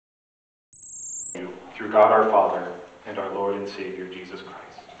through God our Father and our Lord and Savior, Jesus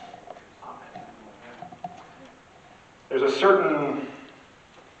Christ. Amen. There's a certain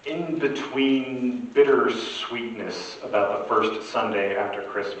in-between bitter sweetness about the first Sunday after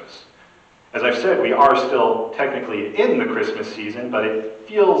Christmas. As I've said, we are still technically in the Christmas season, but it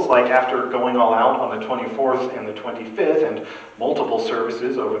feels like after going all out on the 24th and the 25th and multiple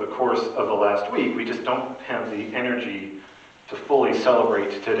services over the course of the last week, we just don't have the energy to fully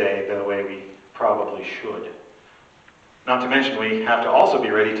celebrate today the way we probably should. Not to mention, we have to also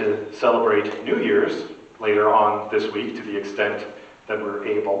be ready to celebrate New Year's later on this week to the extent that we're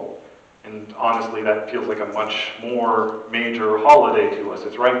able. And honestly, that feels like a much more major holiday to us.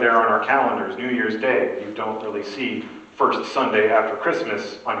 It's right there on our calendars, New Year's Day. You don't really see first Sunday after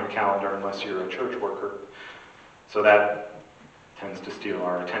Christmas on your calendar unless you're a church worker. So that tends to steal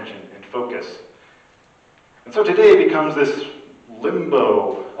our attention and focus. And so today becomes this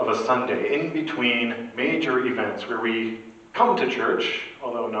limbo of a Sunday in between major events where we come to church,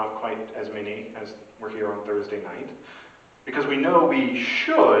 although not quite as many as we're here on Thursday night, because we know we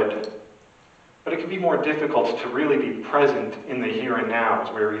should, but it can be more difficult to really be present in the here and now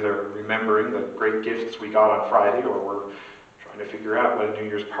as we're either remembering the great gifts we got on Friday or we're trying to figure out what a New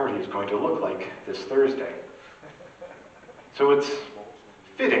Year's party is going to look like this Thursday. So it's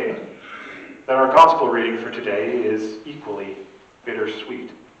fitting that our gospel reading for today is equally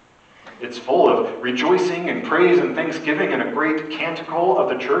bittersweet. It's full of rejoicing and praise and thanksgiving, and a great canticle of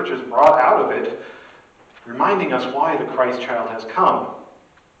the church is brought out of it, reminding us why the Christ child has come.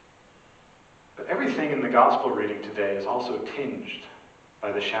 But everything in the gospel reading today is also tinged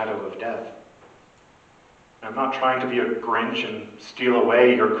by the shadow of death. I'm not trying to be a Grinch and steal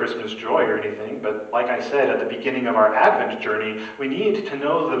away your Christmas joy or anything, but like I said at the beginning of our Advent journey, we need to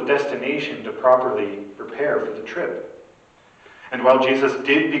know the destination to properly prepare for the trip. And while Jesus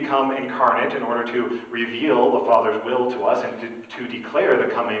did become incarnate in order to reveal the Father's will to us and to declare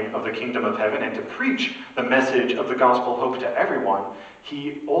the coming of the kingdom of heaven and to preach the message of the gospel hope to everyone,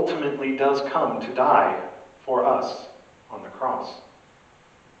 he ultimately does come to die for us on the cross.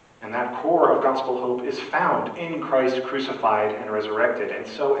 And that core of gospel hope is found in Christ crucified and resurrected. And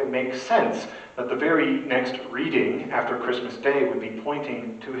so it makes sense that the very next reading after Christmas Day would be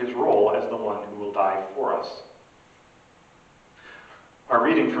pointing to his role as the one who will die for us. Our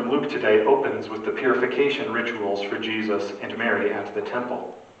reading from Luke today opens with the purification rituals for Jesus and Mary at the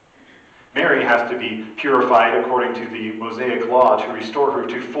temple. Mary has to be purified according to the Mosaic law to restore her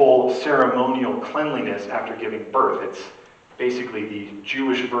to full ceremonial cleanliness after giving birth. It's basically the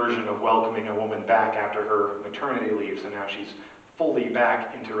Jewish version of welcoming a woman back after her maternity leave, so now she's fully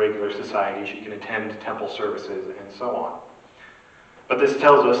back into regular society. She can attend temple services and so on. But this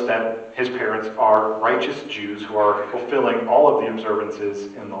tells us that his parents are righteous Jews who are fulfilling all of the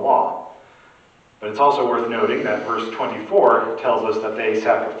observances in the law. But it's also worth noting that verse 24 tells us that they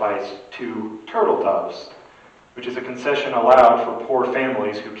sacrifice 2 turtle doves, which is a concession allowed for poor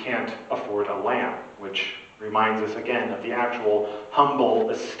families who can't afford a lamb, which reminds us again of the actual humble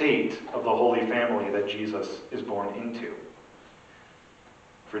estate of the Holy Family that Jesus is born into.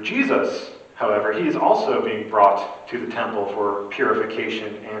 For Jesus, however, he is also being brought to the temple for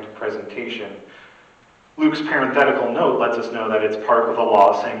purification and presentation. Luke's parenthetical note lets us know that it's part of the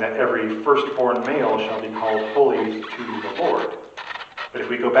law saying that every firstborn male shall be called holy to the Lord. But if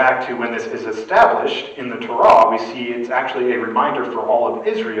we go back to when this is established in the Torah, we see it's actually a reminder for all of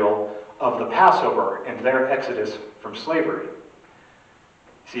Israel of the Passover and their exodus from slavery.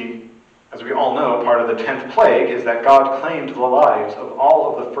 See, as we all know, part of the 10th plague is that God claimed the lives of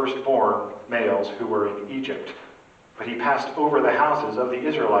all of the firstborn males who were in Egypt. But he passed over the houses of the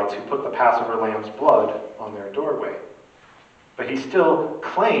Israelites who put the Passover lamb's blood on their doorway. But he still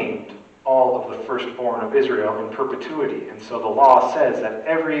claimed all of the firstborn of Israel in perpetuity. And so the law says that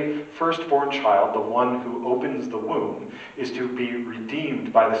every firstborn child, the one who opens the womb, is to be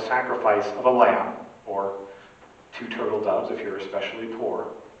redeemed by the sacrifice of a lamb, or 2 turtle doves if you're especially poor,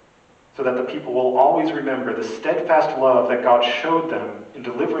 so that the people will always remember the steadfast love that God showed them in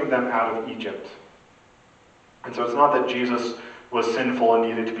delivering them out of Egypt. And so it's not that Jesus was sinful and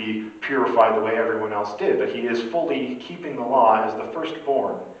needed to be purified the way everyone else did, but he is fully keeping the law as the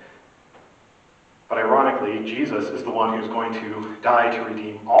firstborn. But ironically, Jesus is the one who's going to die to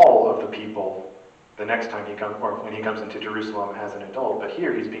redeem all of the people the next time he comes, or when he comes into Jerusalem as an adult. But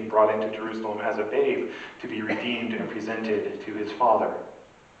here he's being brought into Jerusalem as a babe to be redeemed and presented to his Father.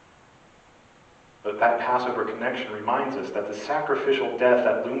 But that Passover connection reminds us that the sacrificial death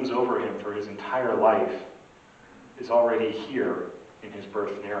that looms over him for his entire life is already here in his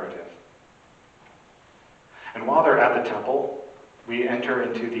birth narrative. And while they're at the temple, we enter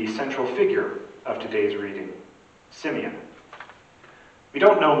into the central figure of today's reading, Simeon. We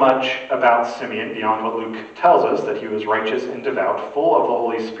don't know much about Simeon beyond what Luke tells us, that he was righteous and devout, full of the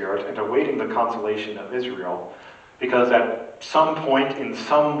Holy Spirit, and awaiting the consolation of Israel, because at some point, in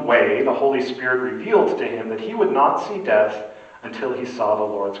some way, the Holy Spirit revealed to him that he would not see death until he saw the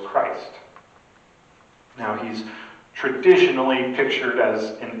Lord's Christ. Now, he's traditionally pictured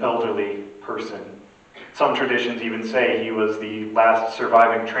as an elderly person. Some traditions even say he was the last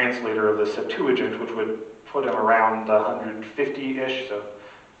surviving translator of the Septuagint, which would put him around 150-ish, so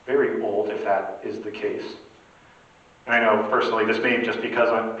very old if that is the case. And I know personally this may just be because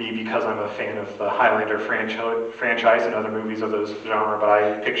I'm a fan of the Highlander franchise and other movies of those genre, but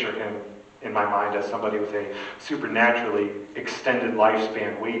I picture him in my mind as somebody with a supernaturally extended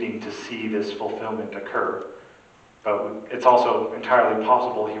lifespan waiting to see this fulfillment occur. But it's also entirely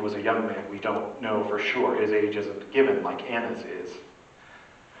possible he was a young man. We don't know for sure. His age isn't given like Anna's is.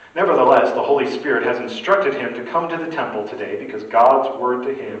 Nevertheless, the Holy Spirit has instructed him to come to the temple today because God's word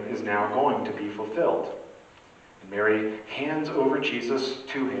to him is now going to be fulfilled. And Mary hands over Jesus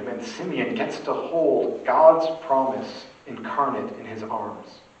to him, and Simeon gets to hold God's promise incarnate in his arms.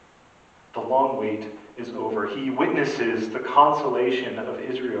 The long wait is over. He witnesses the consolation of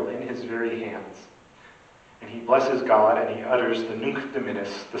Israel in his very hands. And he blesses God, and he utters the Nunc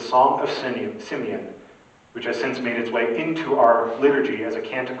Dimittis, the Song of Simeon, which has since made its way into our liturgy as a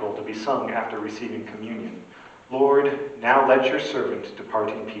canticle to be sung after receiving communion. Lord, now let your servant depart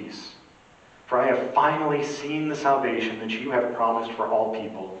in peace. For I have finally seen the salvation that you have promised for all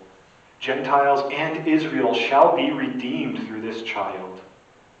people. Gentiles and Israel shall be redeemed through this child.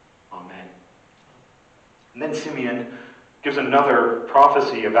 Amen. And then Simeon gives another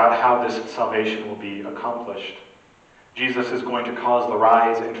prophecy about how this salvation will be accomplished. Jesus is going to cause the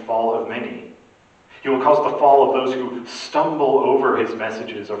rise and fall of many. He will cause the fall of those who stumble over his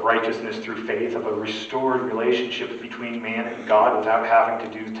messages of righteousness through faith, of a restored relationship between man and God without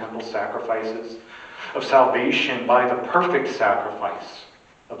having to do temple sacrifices, of salvation by the perfect sacrifice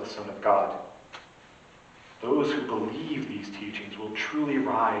of the Son of God. Those who believe these teachings will truly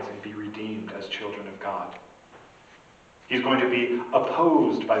rise and be redeemed as children of God. He's going to be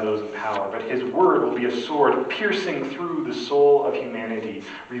opposed by those in power, but his word will be a sword piercing through the soul of humanity,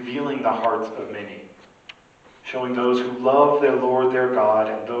 revealing the hearts of many, showing those who love their Lord, their God,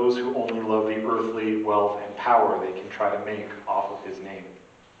 and those who only love the earthly wealth and power they can try to make off of his name.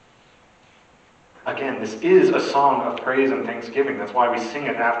 Again, this is a song of praise and thanksgiving. That's why we sing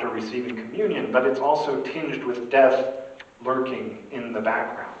it after receiving communion, but it's also tinged with death lurking in the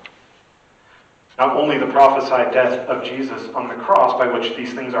background. Not only the prophesied death of Jesus on the cross by which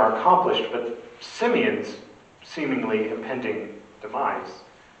these things are accomplished, but Simeon's seemingly impending demise.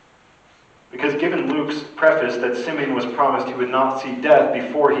 Because given Luke's preface that Simeon was promised he would not see death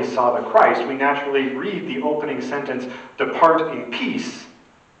before he saw the Christ, we naturally read the opening sentence, "Depart in peace,"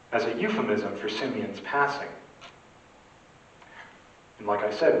 as a euphemism for Simeon's passing. And like I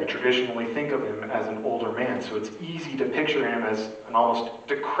said, we traditionally think of him as an older man, so it's easy to picture him as an almost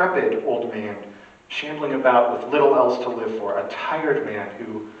decrepit old man, shambling about with little else to live for, a tired man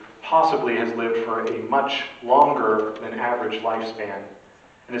who possibly has lived for a much longer than average lifespan,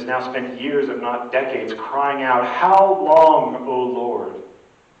 and has now spent years, if not decades, crying out, "How long, O Lord?"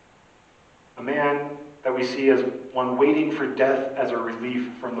 A man that we see as one waiting for death as a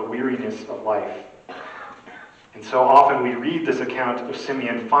relief from the weariness of life. And so often we read this account of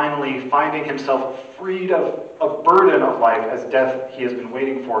Simeon finally finding himself freed of a burden of life, as death he has been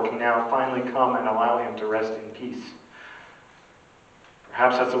waiting for can now finally come and allow him to rest in peace.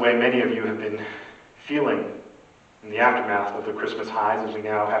 Perhaps that's the way many of you have been feeling in the aftermath of the Christmas highs, as we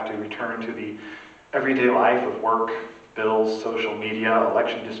now have to return to the everyday life of work, bills, social media,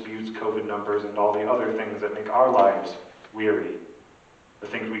 election disputes, COVID numbers, and all the other things that make our lives weary. The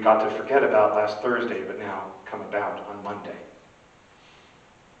things we got to forget about last Thursday, but now come about on Monday.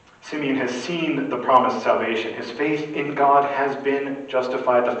 Simeon has seen the promised salvation. His faith in God has been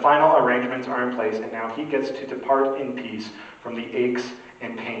justified. The final arrangements are in place, and now he gets to depart in peace from the aches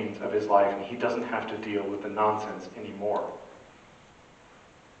and pains of his life, and he doesn't have to deal with the nonsense anymore.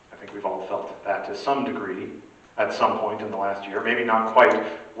 I think we've all felt that to some degree at some point in the last year. Maybe not quite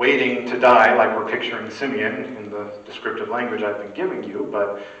waiting to die like we're picturing Simeon in the descriptive language I've been giving you,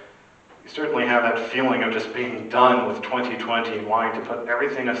 but you certainly have that feeling of just being done with 2020 and wanting to put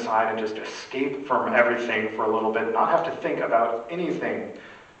everything aside and just escape from everything for a little bit, not have to think about anything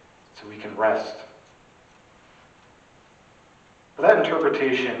so we can rest. But that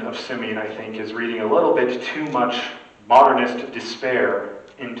interpretation of Simeon, I think, is reading a little bit too much modernist despair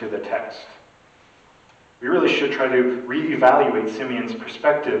into the text. We really should try to reevaluate Simeon's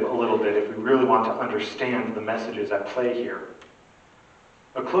perspective a little bit if we really want to understand the messages at play here.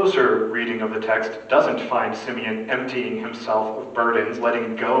 A closer reading of the text doesn't find Simeon emptying himself of burdens,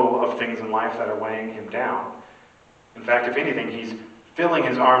 letting go of things in life that are weighing him down. In fact, if anything, he's filling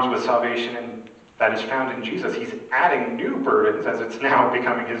his arms with salvation and that is found in Jesus. He's adding new burdens, as it's now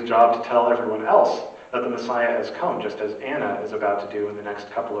becoming his job to tell everyone else that the Messiah has come, just as Anna is about to do in the next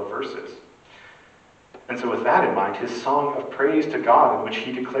couple of verses. And so with that in mind, his song of praise to God, in which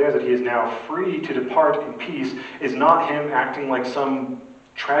he declares that he is now free to depart in peace, is not him acting like some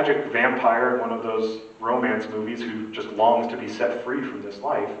tragic vampire in one of those romance movies who just longs to be set free from this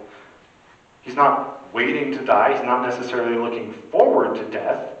life. He's not waiting to die. He's not necessarily looking forward to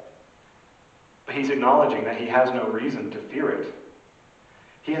death. But he's acknowledging that he has no reason to fear it.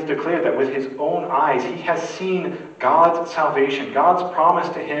 He has declared that with his own eyes, he has seen God's salvation. God's promise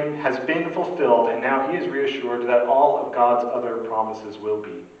to him has been fulfilled, and now he is reassured that all of God's other promises will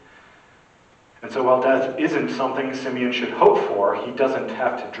be. And so while death isn't something Simeon should hope for, he doesn't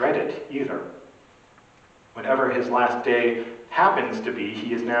have to dread it either. Whenever his last day happens to be,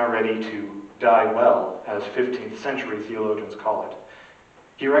 he is now ready to die well, as 15th century theologians call it.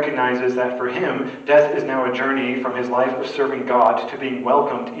 He recognizes that for him, death is now a journey from his life of serving God to being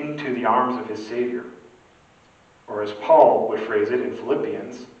welcomed into the arms of his Savior. Or as Paul would phrase it in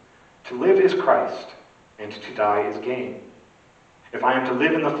Philippians, to live is Christ, and to die is gain. If I am to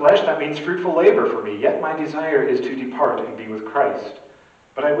live in the flesh, that means fruitful labor for me, yet my desire is to depart and be with Christ.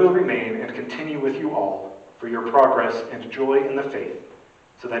 But I will remain and continue with you all for your progress and joy in the faith,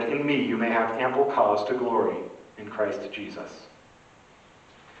 so that in me you may have ample cause to glory in Christ Jesus.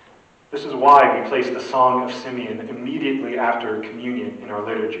 This is why we place the Song of Simeon immediately after communion in our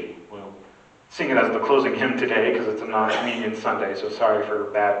liturgy. We'll sing it as the closing hymn today because it's a non-communion Sunday, so sorry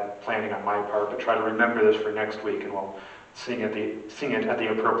for bad planning on my part, but try to remember this for next week and we'll sing it at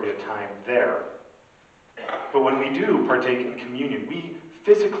the appropriate time there. But when we do partake in communion, we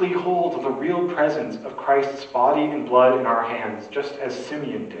physically hold the real presence of Christ's body and blood in our hands, just as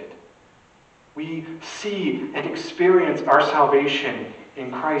Simeon did. We see and experience our salvation in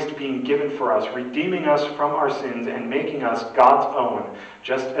Christ being given for us, redeeming us from our sins and making us God's own,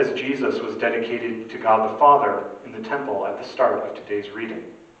 just as Jesus was dedicated to God the Father in the temple at the start of today's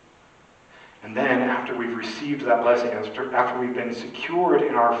reading. And then, after we've received that blessing, after we've been secured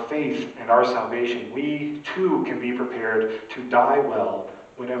in our faith and our salvation, we too can be prepared to die well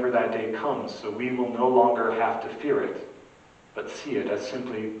whenever that day comes, so we will no longer have to fear it, but see it as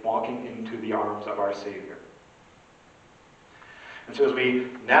simply walking into the arms of our Savior. And so as we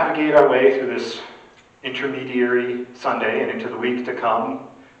navigate our way through this intermediary Sunday and into the week to come,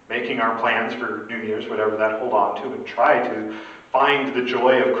 making our plans for New Year's, whatever that hold on to, and try to find the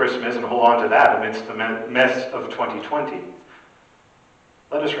joy of Christmas and hold on to that amidst the mess of 2020.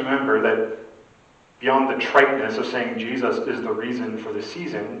 Let us remember that beyond the triteness of saying Jesus is the reason for the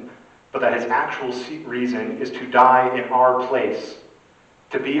season, but that his actual reason is to die in our place,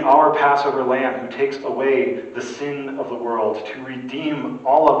 to be our Passover lamb who takes away the sin of the world, to redeem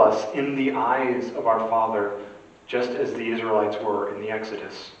all of us in the eyes of our Father, just as the Israelites were in the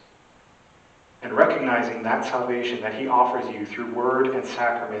Exodus. And recognizing that salvation that he offers you through word and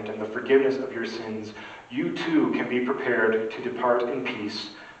sacrament and the forgiveness of your sins, you too can be prepared to depart in peace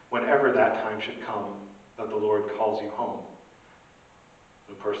whenever that time should come that the Lord calls you home.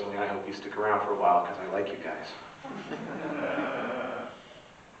 And personally, I hope you stick around for a while because I like you guys.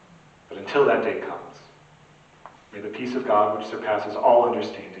 But until that day comes, may the peace of God, which surpasses all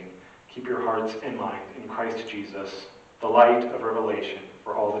understanding, keep your hearts and mind in Christ Jesus, the light of revelation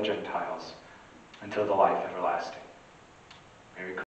for all the Gentiles, until the life everlasting. Merry Christmas.